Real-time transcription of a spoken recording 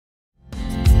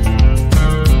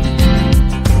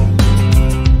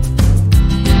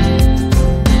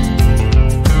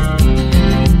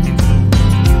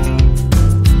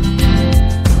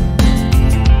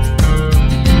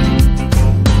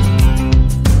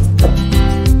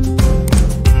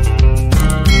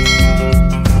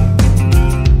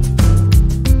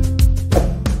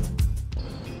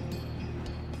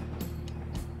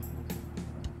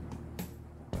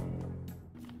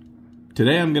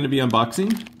Today I'm going to be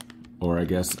unboxing, or I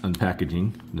guess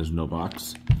unpackaging, there's no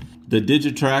box, the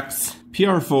Digitrax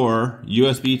PR4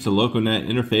 USB to Loconet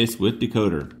interface with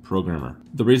decoder programmer.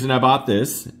 The reason I bought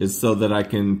this is so that I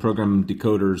can program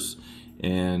decoders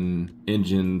and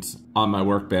engines on my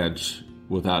workbench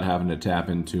without having to tap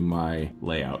into my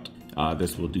layout.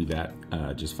 This will do that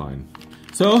just fine.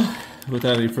 So,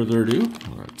 without any further ado,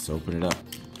 let's open it up.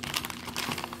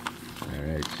 All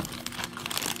right.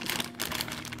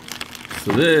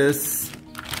 So this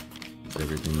is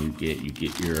everything you get. You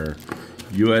get your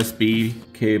USB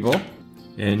cable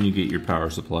and you get your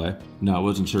power supply. Now I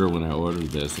wasn't sure when I ordered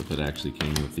this if it actually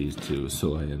came with these two,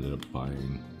 so I ended up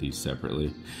buying these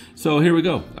separately. So here we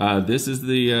go. This is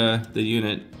the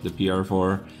unit, the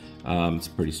PR4. It's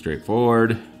pretty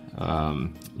straightforward.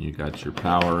 You got your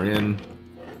power in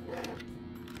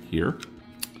here.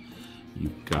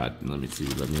 You've got, let me see,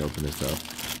 let me open this up.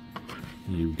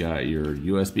 You've got your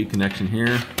USB connection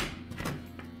here.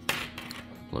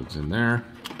 Plugs in there.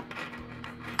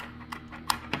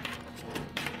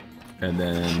 And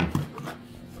then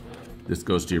this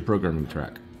goes to your programming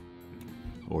track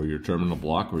or your terminal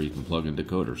block where you can plug in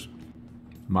decoders.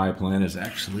 My plan is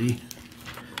actually,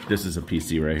 this is a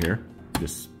PC right here.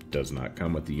 This does not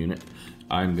come with the unit.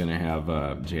 I'm gonna have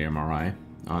JMRI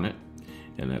on it,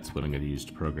 and that's what I'm gonna use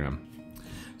to program.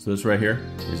 So this right here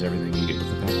is everything you get with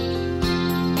the package.